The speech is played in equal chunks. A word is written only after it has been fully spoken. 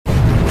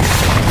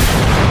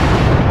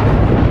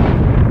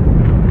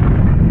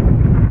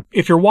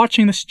If you're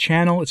watching this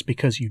channel, it's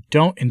because you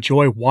don't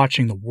enjoy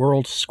watching the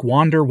world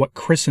squander what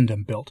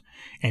Christendom built,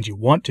 and you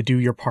want to do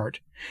your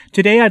part.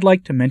 Today I'd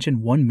like to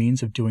mention one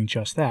means of doing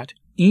just that.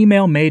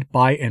 Email made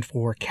by and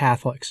for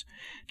Catholics.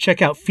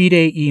 Check out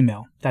Fidei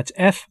Email. That's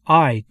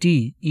FIDEI.email.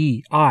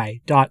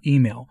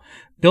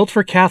 Built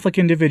for Catholic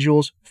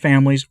individuals,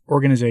 families,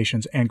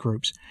 organizations, and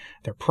groups.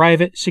 They're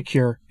private,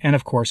 secure, and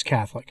of course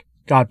Catholic.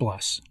 God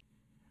bless.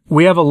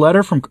 We have a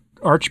letter from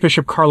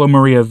Archbishop Carlo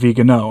Maria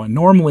Vigano, and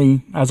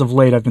normally, as of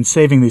late, I've been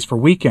saving these for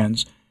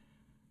weekends,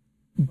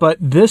 but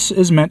this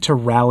is meant to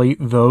rally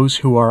those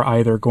who are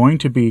either going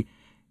to be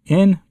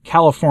in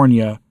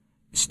California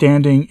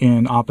standing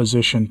in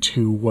opposition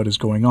to what is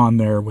going on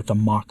there with the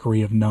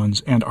mockery of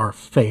nuns and our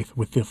faith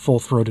with the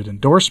full-throated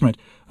endorsement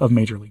of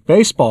Major League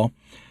Baseball,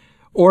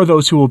 or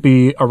those who will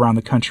be around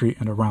the country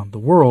and around the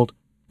world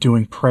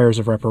doing prayers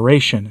of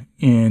reparation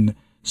in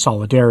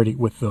solidarity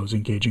with those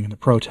engaging in the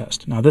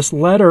protest. Now, this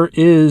letter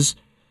is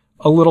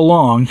a little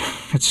long.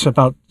 It's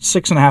about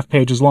 6.5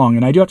 pages long,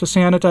 and I do have to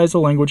sanitize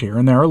the language here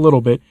and there a little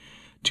bit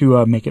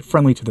to make it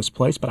friendly to this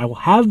place, but I will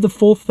have the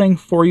full thing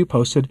for you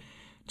posted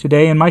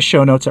today in my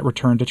show notes at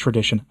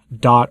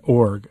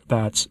returntotradition.org.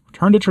 That's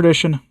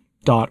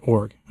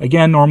returntotradition.org.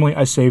 Again, normally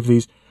I save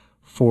these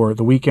for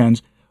the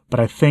weekends, but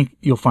I think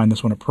you'll find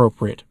this one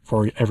appropriate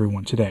for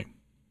everyone today.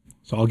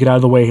 So I'll get out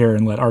of the way here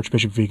and let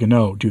Archbishop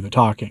Vigano do the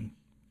talking.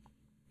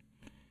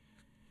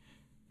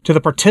 To the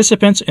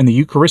participants in the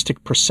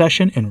Eucharistic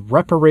procession in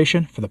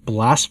reparation for the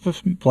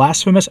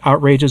blasphemous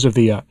outrages of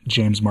the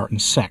James Martin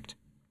sect.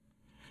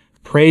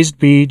 Praised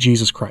be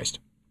Jesus Christ.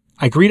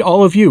 I greet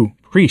all of you,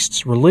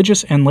 priests,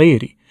 religious, and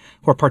laity,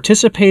 who are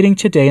participating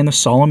today in the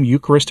solemn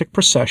Eucharistic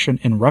procession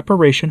in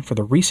reparation for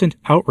the recent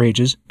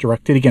outrages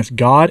directed against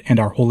God and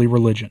our holy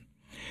religion.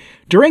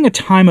 During a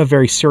time of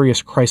very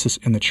serious crisis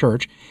in the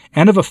Church,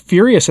 and of a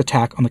furious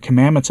attack on the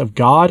commandments of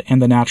God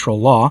and the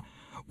natural law,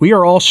 we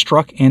are all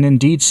struck and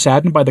indeed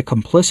saddened by the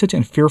complicit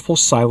and fearful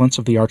silence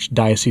of the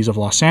Archdiocese of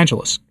Los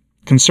Angeles,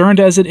 concerned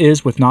as it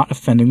is with not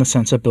offending the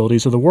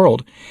sensibilities of the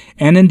world,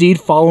 and indeed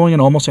following and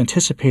almost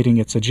anticipating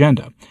its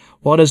agenda,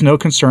 while it has no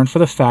concern for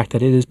the fact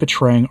that it is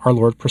betraying our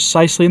Lord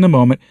precisely in the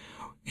moment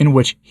in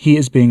which he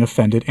is being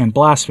offended and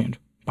blasphemed.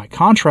 By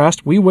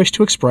contrast, we wish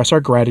to express our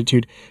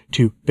gratitude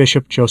to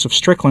Bishop Joseph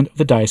Strickland of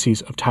the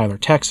Diocese of Tyler,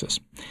 Texas.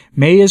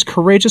 May his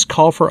courageous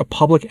call for a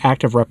public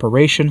act of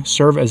reparation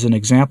serve as an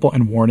example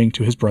and warning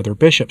to his brother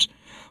bishops,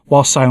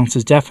 while silence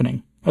is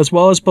deafening, as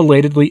well as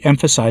belatedly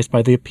emphasized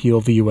by the appeal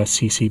of the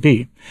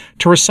USCCB,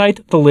 to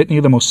recite the Litany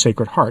of the Most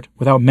Sacred Heart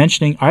without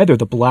mentioning either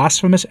the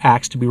blasphemous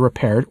acts to be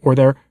repaired or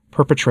their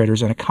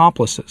perpetrators and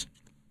accomplices.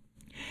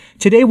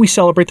 Today we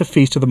celebrate the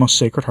Feast of the Most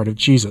Sacred Heart of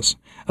Jesus,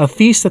 a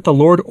feast that the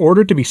Lord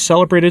ordered to be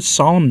celebrated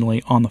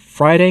solemnly on the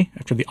Friday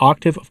after the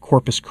octave of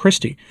Corpus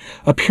Christi,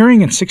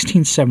 appearing in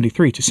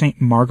 1673 to St.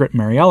 Margaret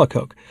Mary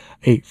Alacoque,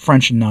 a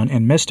French nun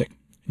and mystic.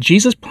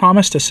 Jesus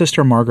promised to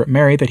Sister Margaret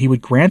Mary that he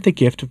would grant the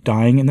gift of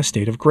dying in the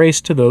state of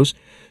grace to those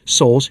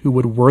souls who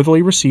would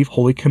worthily receive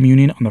Holy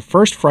Communion on the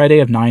first Friday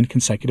of 9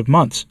 consecutive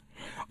months.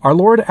 Our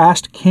Lord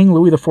asked King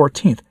Louis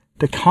XIV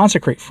to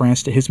consecrate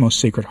France to his most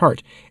sacred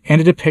heart, and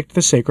to depict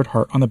the Sacred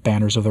Heart on the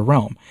banners of the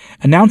realm,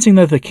 announcing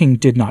that if the king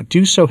did not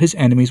do so, his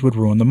enemies would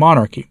ruin the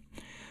monarchy.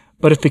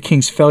 But if the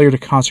king's failure to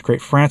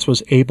consecrate France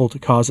was able to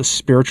cause the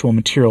spiritual and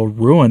material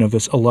ruin of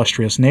this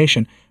illustrious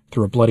nation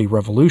through a bloody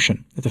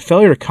revolution, if the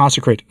failure to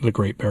consecrate the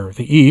Great Bear of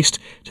the East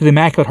to the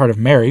Immaculate Heart of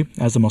Mary,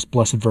 as the Most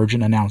Blessed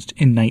Virgin announced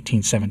in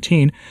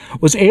 1917,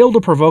 was able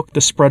to provoke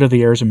the spread of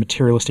the errors of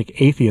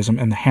materialistic atheism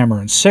and the hammer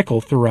and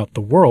sickle throughout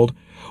the world,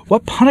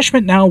 what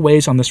punishment now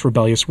weighs on this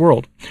rebellious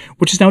world,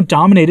 which is now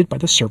dominated by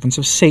the servants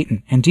of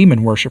Satan and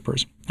demon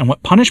worshippers? And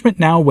what punishment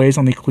now weighs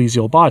on the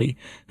ecclesial body,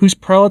 whose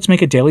prelates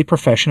make a daily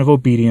profession of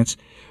obedience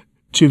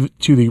to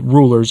the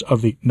rulers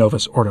of the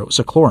Novus Ordo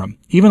Seclorum,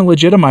 even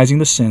legitimizing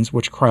the sins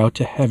which cry out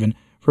to heaven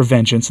for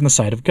vengeance in the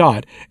sight of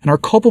God, and are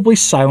culpably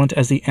silent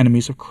as the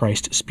enemies of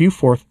Christ spew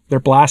forth their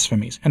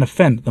blasphemies and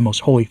offend the most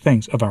holy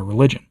things of our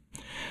religion?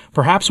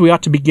 Perhaps we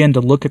ought to begin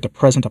to look at the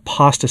present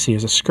apostasy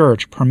as a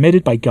scourge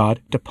permitted by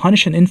God to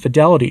punish an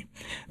infidelity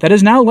that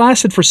has now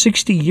lasted for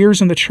 60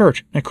 years in the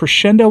Church, and a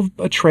crescendo of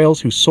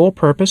betrayals whose sole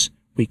purpose,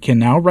 we can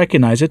now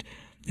recognize it,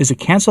 is the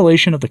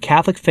cancellation of the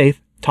Catholic faith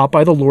taught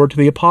by the Lord to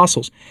the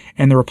apostles,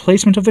 and the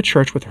replacement of the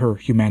Church with her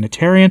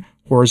humanitarian,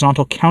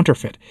 horizontal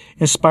counterfeit,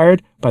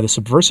 inspired by the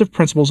subversive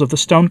principles of the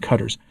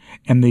stonecutters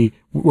and the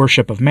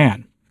worship of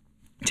man.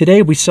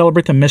 Today we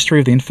celebrate the mystery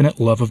of the infinite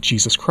love of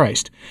Jesus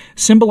Christ,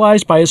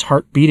 symbolized by his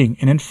heart beating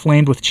and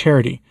inflamed with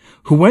charity,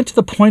 who went to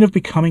the point of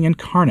becoming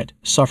incarnate,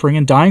 suffering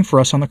and dying for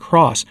us on the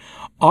cross,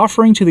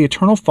 offering to the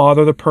eternal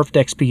Father the perfect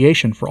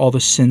expiation for all the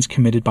sins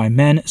committed by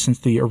men since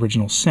the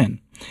original sin.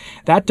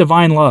 That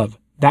divine love,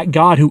 that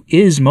God who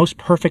is most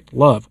perfect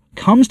love,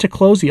 comes to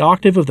close the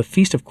octave of the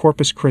Feast of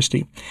Corpus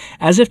Christi,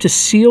 as if to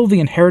seal the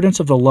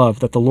inheritance of the love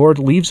that the Lord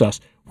leaves us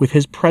with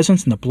his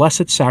presence in the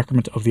blessed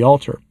sacrament of the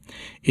altar.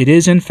 It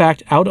is, in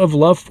fact, out of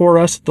love for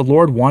us the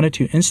Lord wanted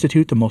to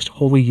institute the most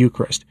holy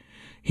Eucharist.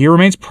 He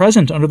remains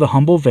present under the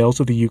humble veils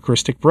of the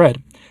Eucharistic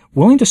bread,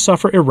 willing to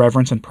suffer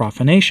irreverence and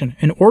profanation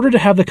in order to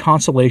have the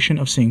consolation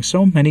of seeing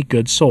so many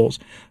good souls,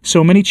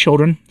 so many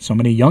children, so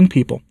many young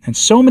people, and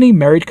so many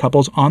married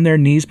couples on their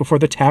knees before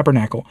the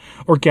tabernacle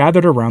or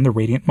gathered around the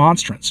radiant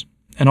monstrance,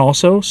 and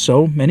also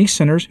so many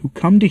sinners who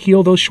come to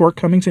heal those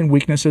shortcomings and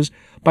weaknesses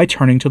by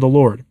turning to the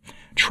Lord,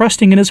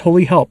 trusting in His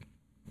holy help,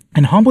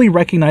 and humbly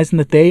recognizing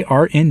that they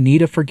are in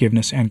need of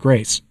forgiveness and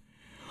grace.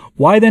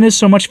 Why then is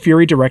so much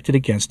fury directed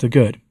against the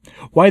good?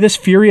 Why this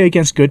fury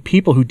against good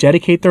people who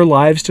dedicate their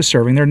lives to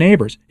serving their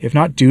neighbors, if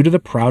not due to the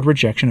proud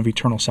rejection of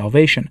eternal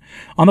salvation,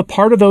 on the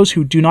part of those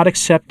who do not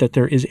accept that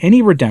there is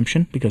any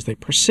redemption because they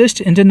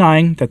persist in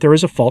denying that there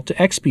is a fault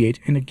to expiate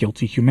in a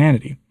guilty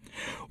humanity?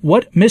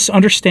 What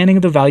misunderstanding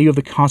of the value of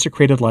the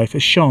consecrated life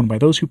is shown by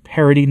those who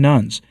parody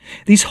nuns,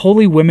 these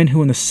holy women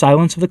who in the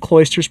silence of the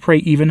cloisters pray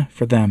even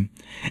for them?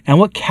 And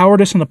what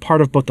cowardice on the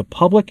part of both the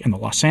public and the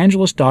Los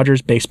Angeles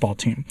Dodgers baseball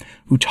team,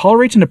 who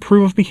tolerates and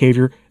approve of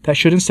behavior that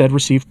should instead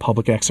receive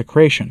public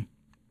execration?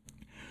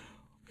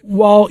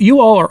 While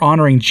you all are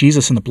honoring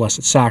Jesus in the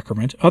Blessed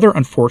Sacrament, other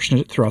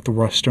unfortunates throughout the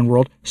Western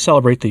world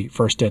celebrate the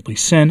first deadly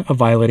sin of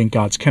violating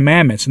God's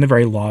commandments and the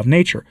very law of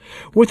nature,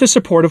 with the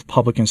support of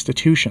public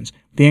institutions,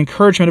 the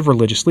encouragement of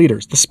religious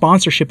leaders, the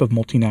sponsorship of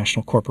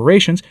multinational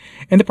corporations,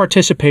 and the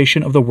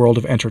participation of the world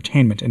of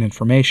entertainment and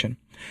information.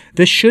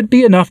 This should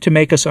be enough to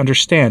make us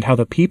understand how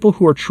the people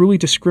who are truly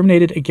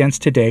discriminated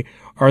against today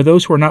are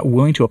those who are not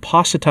willing to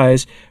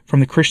apostatize from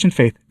the Christian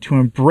faith to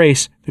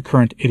embrace the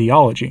current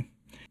ideology.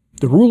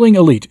 The ruling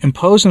elite,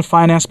 imposed and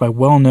financed by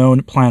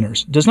well-known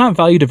planners, does not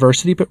value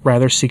diversity but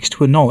rather seeks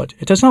to annul it.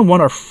 It does not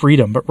want our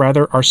freedom but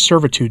rather our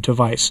servitude to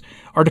vice,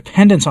 our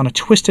dependence on a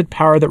twisted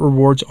power that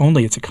rewards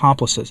only its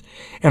accomplices,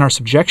 and our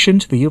subjection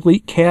to the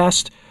elite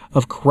caste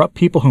of corrupt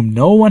people whom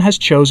no one has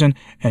chosen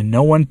and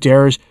no one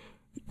dares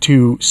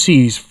to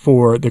seize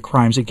for the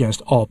crimes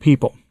against all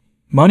people.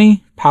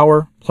 Money,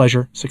 power,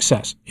 pleasure,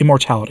 success,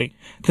 immortality.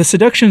 The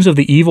seductions of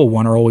the evil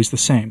one are always the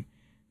same.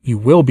 You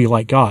will be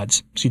like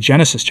gods. See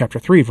Genesis chapter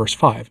 3, verse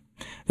 5.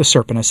 The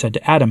serpent has said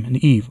to Adam and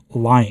Eve,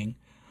 lying.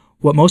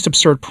 What most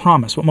absurd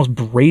promise, what most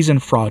brazen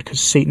fraud could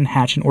Satan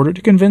hatch in order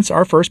to convince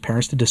our first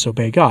parents to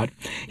disobey God?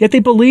 Yet they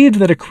believed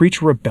that a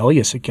creature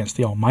rebellious against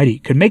the Almighty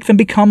could make them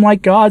become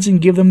like gods and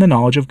give them the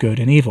knowledge of good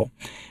and evil.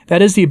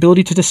 That is, the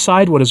ability to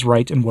decide what is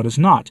right and what is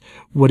not,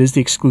 what is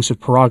the exclusive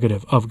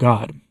prerogative of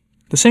God.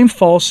 The same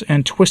false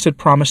and twisted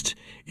promise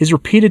is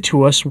repeated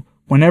to us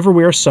whenever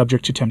we are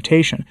subject to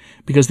temptation,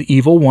 because the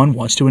evil one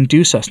wants to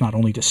induce us not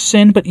only to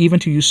sin, but even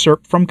to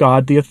usurp from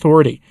God the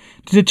authority,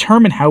 to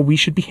determine how we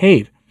should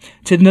behave,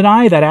 to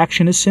deny that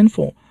action is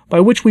sinful, by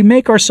which we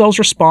make ourselves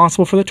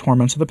responsible for the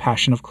torments of the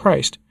Passion of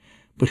Christ.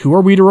 But who are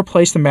we to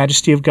replace the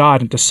majesty of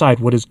God and decide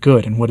what is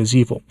good and what is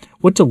evil?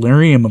 What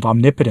delirium of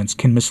omnipotence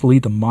can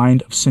mislead the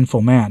mind of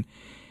sinful man,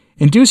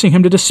 inducing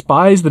him to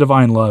despise the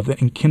divine love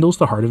that enkindles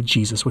the heart of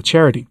Jesus with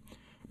charity,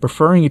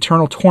 preferring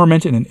eternal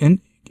torment and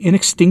an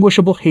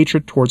inextinguishable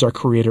hatred towards our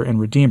Creator and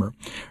Redeemer,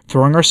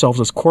 throwing ourselves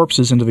as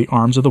corpses into the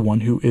arms of the one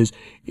who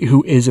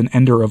is an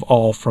ender of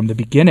all from the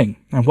beginning?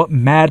 And what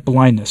mad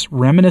blindness,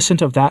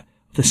 reminiscent of that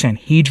of the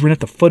Sanhedrin at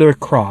the foot of the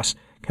cross,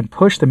 can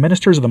push the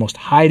ministers of the Most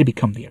High to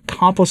become the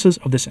accomplices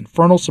of this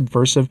infernal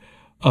subversive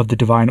of the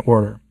divine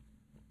order?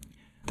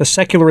 The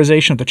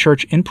secularization of the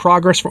Church in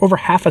progress for over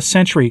half a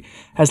century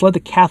has led the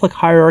Catholic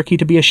hierarchy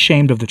to be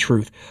ashamed of the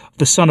truth, of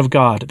the Son of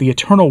God, the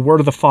eternal Word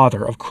of the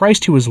Father, of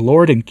Christ who is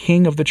Lord and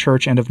King of the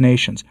Church and of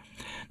nations,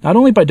 not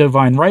only by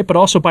divine right, but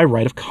also by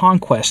right of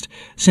conquest,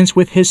 since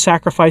with His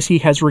sacrifice He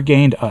has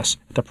regained us,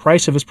 at the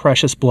price of His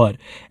precious blood,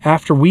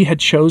 after we had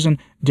chosen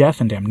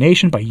death and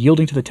damnation by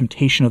yielding to the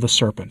temptation of the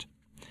serpent.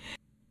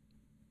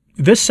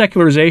 This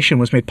secularization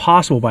was made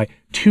possible by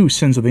two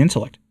sins of the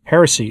intellect,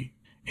 heresy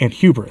and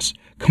hubris,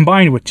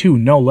 combined with two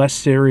no less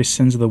serious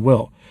sins of the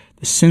will,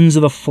 the sins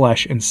of the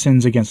flesh and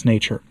sins against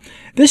nature.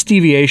 This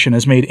deviation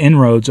has made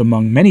inroads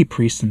among many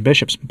priests and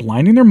bishops,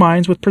 blinding their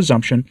minds with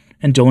presumption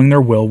and dulling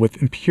their will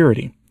with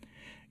impurity.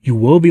 You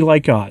will be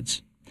like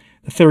gods.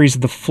 The theories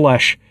of the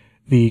flesh,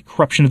 the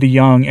corruption of the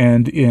young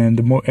and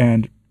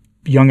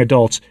young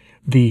adults,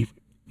 the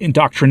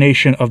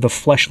indoctrination of the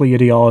fleshly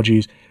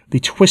ideologies, the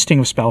twisting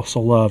of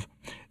spousal love,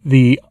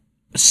 the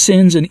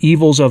sins and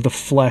evils of the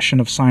flesh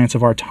and of science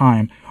of our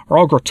time are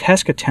all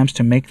grotesque attempts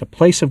to make the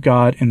place of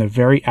God in the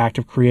very act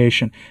of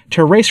creation,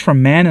 to erase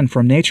from man and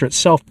from nature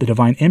itself the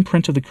divine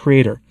imprint of the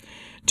Creator,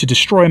 to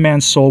destroy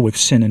man's soul with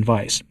sin and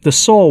vice, the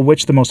soul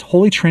which the most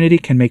Holy Trinity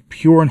can make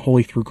pure and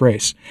holy through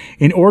grace,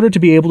 in order to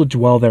be able to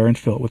dwell there and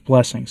fill it with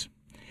blessings.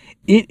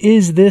 It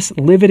is this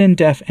livid and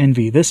deaf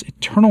envy, this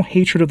eternal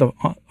hatred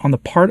on the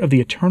part of the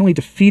eternally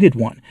defeated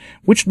one,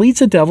 which leads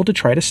the devil to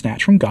try to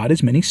snatch from God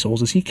as many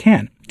souls as he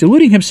can,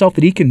 deluding himself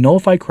that he can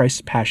nullify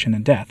Christ's passion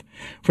and death.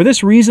 For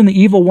this reason, the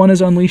evil one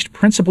is unleashed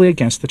principally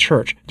against the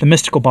Church, the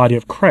mystical body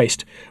of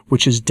Christ,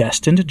 which is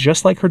destined,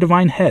 just like her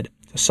divine head,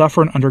 to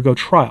suffer and undergo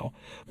trial.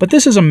 But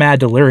this is a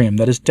mad delirium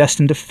that is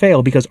destined to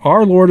fail because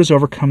our Lord has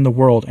overcome the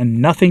world, and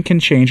nothing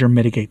can change or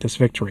mitigate this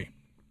victory.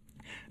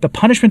 The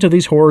punishment of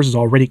these horrors is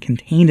already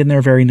contained in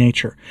their very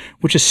nature,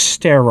 which is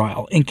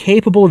sterile,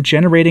 incapable of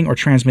generating or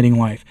transmitting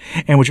life,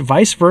 and which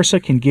vice versa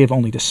can give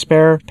only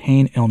despair,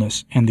 pain,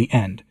 illness, and the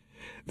end.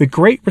 The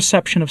great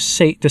deception of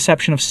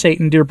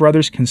Satan, dear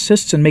brothers,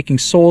 consists in making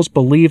souls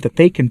believe that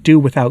they can do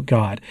without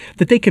God,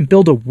 that they can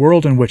build a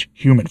world in which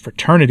human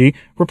fraternity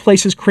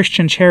replaces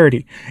Christian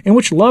charity, in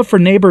which love for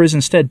neighbor is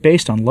instead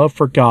based on love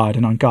for God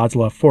and on God's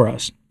love for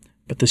us.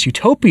 But this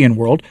utopian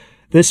world,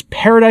 this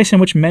paradise in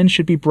which men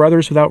should be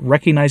brothers without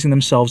recognizing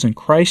themselves in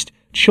Christ,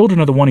 children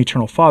of the one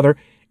eternal Father,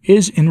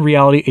 is in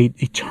reality an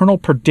eternal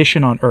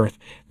perdition on earth,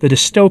 the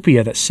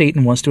dystopia that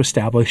Satan wants to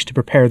establish to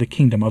prepare the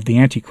kingdom of the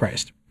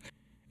Antichrist.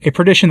 A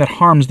perdition that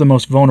harms the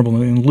most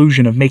vulnerable in the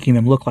illusion of making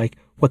them look like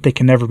what they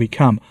can never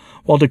become,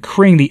 while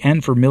decreeing the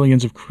end for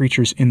millions of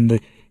creatures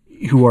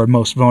who are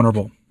most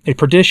vulnerable. A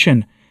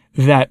perdition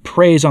that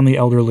preys on the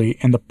elderly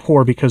and the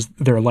poor because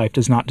their life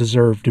does not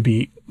deserve to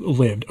be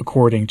lived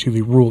according to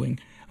the ruling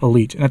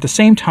elite, and at the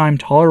same time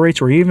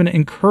tolerates or even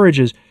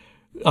encourages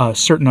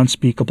certain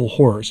unspeakable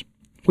horrors.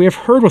 We have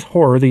heard with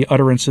horror the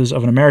utterances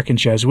of an American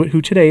Jesuit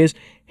who today is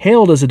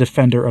hailed as a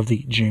defender of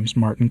the James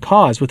Martin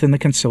cause within the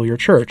conciliar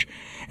church,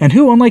 and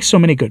who, unlike so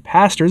many good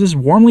pastors, is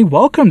warmly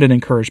welcomed and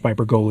encouraged by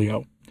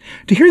Bergoglio.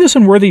 To hear this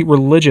unworthy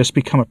religious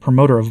become a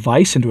promoter of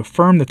vice and to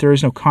affirm that there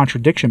is no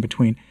contradiction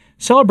between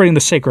celebrating the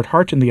Sacred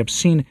Heart and the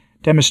obscene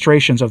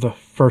demonstrations of the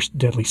first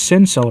deadly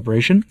sin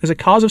celebration is a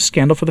cause of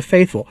scandal for the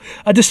faithful,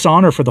 a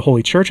dishonor for the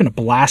Holy Church, and a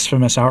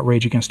blasphemous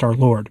outrage against our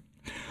Lord.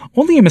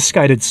 Only a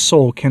misguided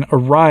soul can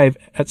arrive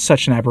at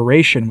such an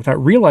aberration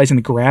without realizing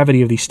the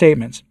gravity of these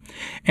statements,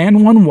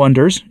 and one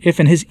wonders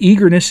if in his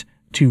eagerness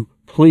to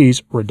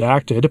please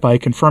redacted by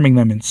confirming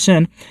them in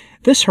sin,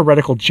 this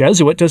heretical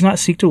Jesuit does not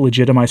seek to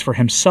legitimize for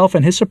himself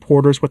and his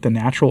supporters what the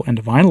natural and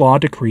divine law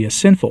decree as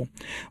sinful.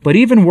 But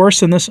even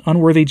worse than this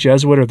unworthy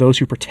Jesuit are those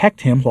who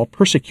protect him while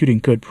persecuting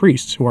good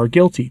priests who are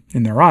guilty,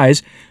 in their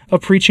eyes,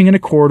 of preaching in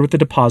accord with the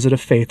deposit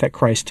of faith that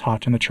Christ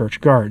taught in the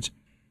church guards.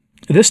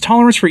 This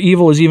tolerance for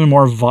evil is even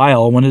more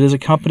vile when it is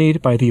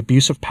accompanied by the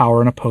abuse of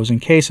power in opposing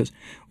cases.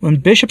 When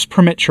bishops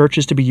permit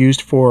churches to be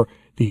used for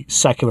the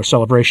secular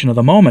celebration of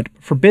the moment,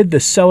 forbid the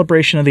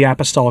celebration of the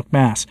apostolic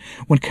mass,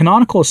 when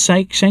canonical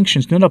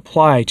sanctions do not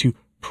apply to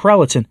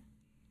prelates and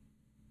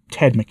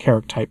Ted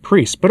McCarrick-type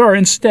priests, but are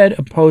instead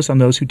imposed on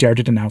those who dare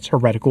to denounce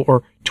heretical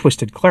or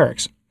twisted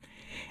clerics.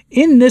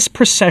 In this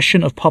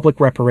procession of public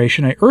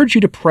reparation, I urge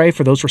you to pray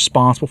for those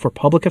responsible for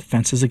public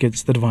offenses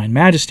against the divine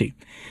majesty.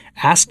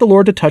 Ask the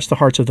Lord to touch the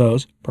hearts of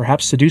those,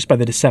 perhaps seduced by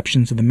the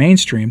deceptions of the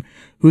mainstream,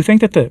 who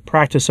think that the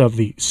practice of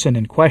the sin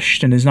in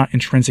question is not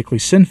intrinsically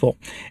sinful,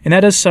 and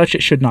that as such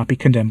it should not be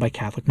condemned by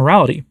Catholic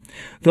morality.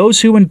 Those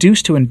who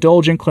induce to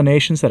indulge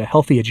inclinations that a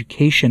healthy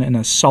education and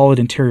a solid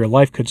interior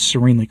life could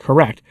serenely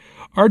correct,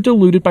 are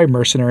deluded by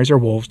mercenaries or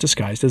wolves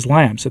disguised as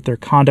lambs, that their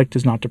conduct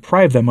does not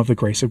deprive them of the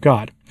grace of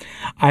God.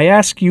 I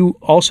ask you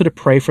also to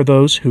pray for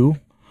those who,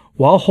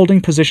 while holding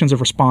positions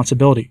of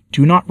responsibility,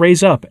 do not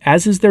raise up,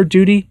 as is their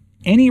duty,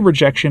 any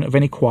rejection of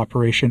any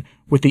cooperation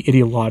with the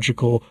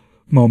ideological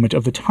moment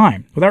of the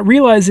time, without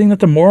realizing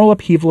that the moral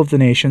upheaval of the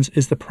nations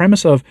is the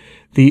premise of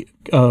the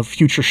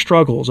future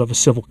struggles of a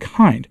civil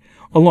kind,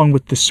 along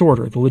with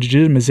disorder, the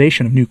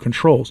legitimization of new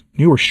controls,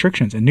 new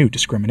restrictions, and new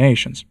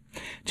discriminations.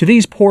 To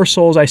these poor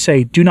souls I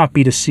say, do not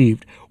be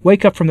deceived.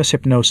 Wake up from this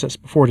hypnosis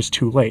before it is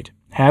too late.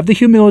 Have the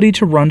humility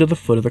to run to the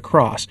foot of the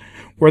cross,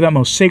 where that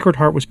most sacred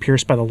heart was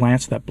pierced by the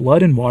lance, that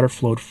blood and water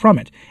flowed from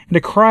it, and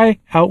to cry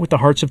out with the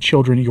hearts of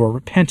children your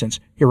repentance,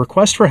 your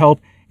request for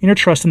help, and your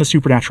trust in the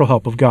supernatural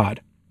help of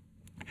God.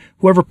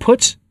 Whoever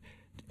puts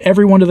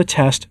everyone to the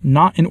test,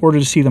 not in order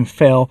to see them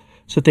fail,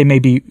 so that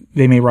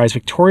they may rise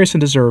victorious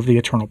and deserve the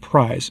eternal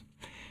prize.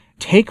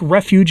 Take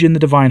refuge in the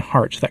divine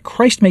heart, so that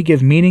Christ may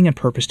give meaning and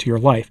purpose to your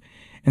life,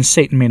 and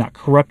Satan may not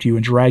corrupt you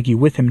and drag you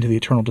with him to the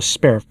eternal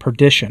despair of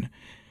perdition.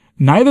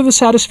 Neither the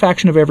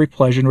satisfaction of every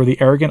pleasure, nor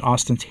the arrogant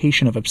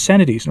ostentation of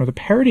obscenities, nor the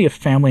parity of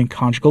family and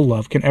conjugal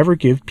love can ever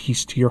give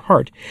peace to your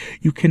heart.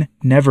 You can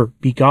never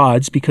be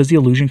God's, because the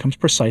illusion comes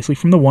precisely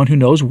from the one who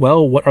knows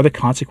well what are the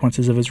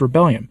consequences of his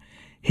rebellion,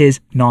 his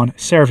non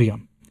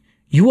serviam.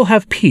 You will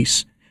have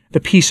peace, the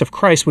peace of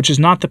Christ, which is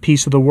not the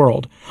peace of the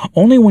world,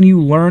 only when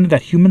you learn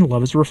that human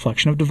love is a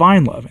reflection of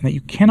divine love, and that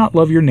you cannot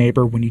love your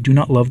neighbor when you do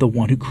not love the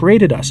one who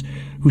created us,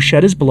 who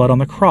shed his blood on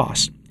the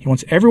cross. He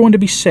wants everyone to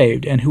be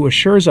saved, and who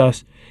assures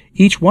us,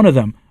 each one of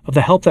them, of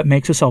the help that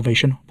makes a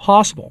salvation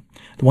possible.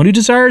 The one who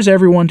desires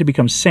everyone to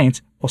become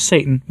saints, while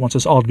Satan wants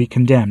us all to be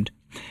condemned.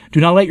 Do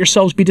not let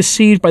yourselves be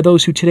deceived by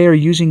those who today are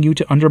using you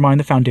to undermine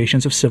the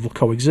foundations of civil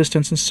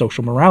coexistence and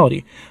social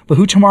morality, but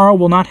who tomorrow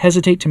will not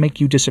hesitate to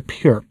make you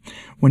disappear,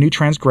 when new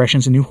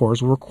transgressions and new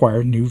horrors will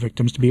require new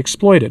victims to be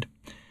exploited.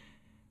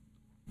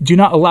 Do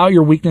not allow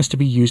your weakness to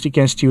be used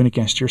against you and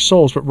against your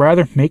souls, but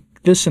rather make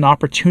this an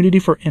opportunity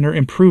for inner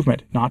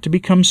improvement, not to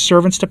become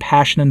servants to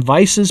passion and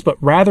vices, but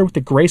rather with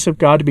the grace of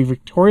God to be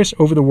victorious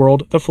over the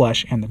world, the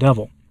flesh, and the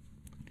devil.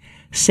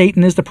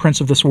 Satan is the prince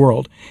of this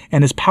world,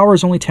 and his power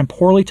is only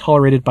temporally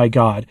tolerated by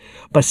God.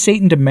 But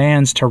Satan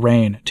demands to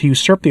reign, to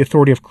usurp the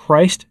authority of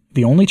Christ,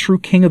 the only true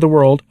king of the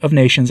world, of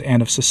nations,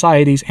 and of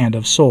societies, and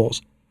of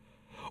souls.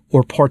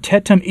 Or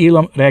portetum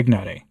illum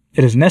regnare.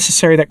 It is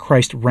necessary that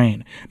Christ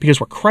reign, because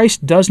where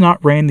Christ does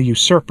not reign, the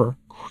usurper,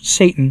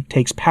 Satan,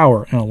 takes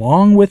power, and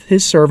along with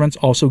his servants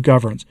also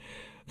governs,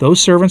 those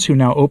servants who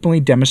now openly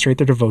demonstrate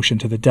their devotion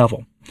to the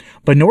devil.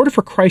 But in order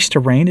for Christ to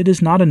reign, it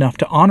is not enough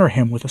to honor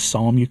him with a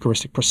solemn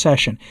Eucharistic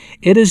procession.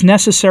 It is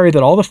necessary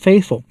that all the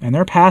faithful and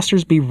their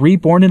pastors be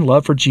reborn in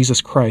love for Jesus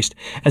Christ,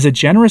 as a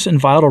generous and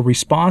vital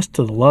response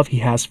to the love he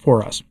has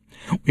for us.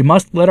 We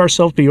must let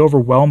ourselves be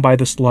overwhelmed by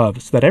this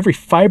love, so that every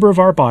fiber of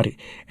our body,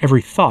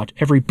 every thought,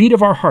 every beat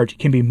of our heart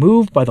can be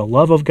moved by the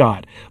love of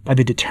God, by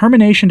the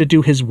determination to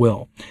do his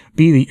will,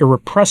 be the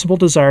irrepressible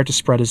desire to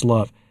spread his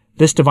love.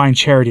 This divine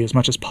charity as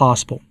much as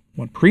possible.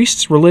 When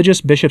priests,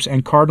 religious, bishops,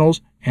 and cardinals,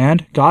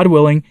 and, God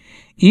willing,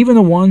 even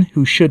the one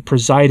who should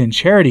preside in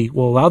charity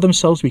will allow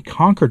themselves to be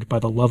conquered by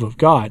the love of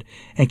God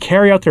and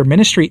carry out their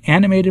ministry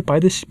animated by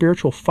this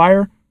spiritual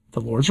fire, the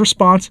Lord's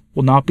response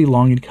will not be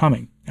long in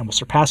coming and will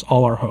surpass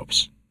all our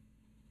hopes.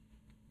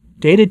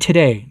 Dated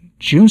today,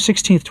 June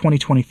 16th,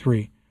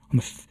 2023,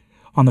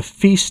 on the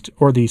feast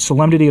or the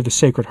Solemnity of the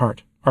Sacred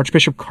Heart,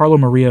 Archbishop Carlo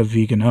Maria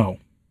Vigano.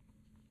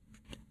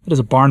 That is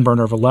a barn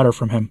burner of a letter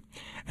from him,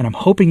 and I'm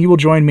hoping you will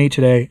join me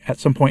today at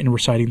some point in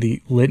reciting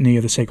the Litany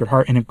of the Sacred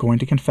Heart and going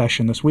to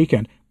confession this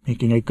weekend,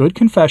 making a good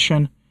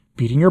confession,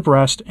 beating your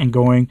breast, and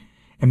going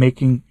and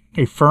making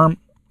a firm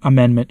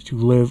amendment to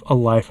live a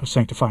life of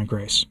sanctifying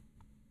grace.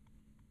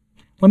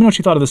 Let me know what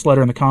you thought of this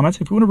letter in the comments.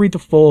 If you want to read the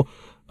full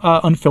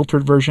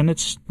unfiltered version,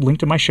 it's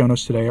linked in my show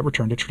notes today at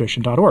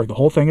returntotradition.org. The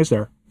whole thing is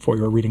there for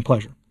your reading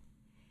pleasure.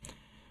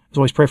 As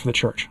always, pray for the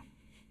Church.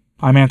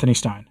 I'm Anthony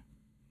Stein.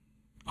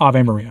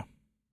 Ave Maria.